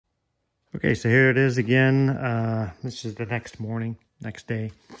Okay, so here it is again. This is the next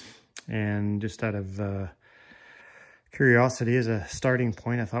day. And just out of curiosity as a starting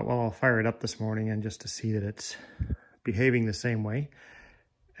point, I thought, well, I'll fire it up this morning and just to see that it's behaving the same way.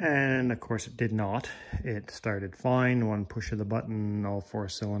 And of course it did not. It started fine. One push of the button, all 4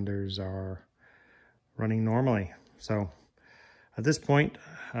 cylinders are running normally. So at this point,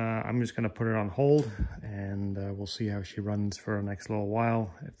 I'm just going to put it on hold, and we'll see how she runs for the next little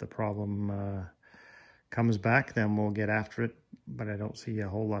while. If the problem comes back, then we'll get after it. But I don't see a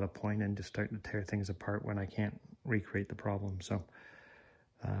whole lot of point in just starting to tear things apart when I can't recreate the problem. So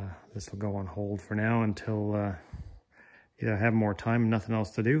this will go on hold for now until either I have more time and nothing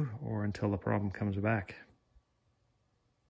else to do, or until the problem comes back.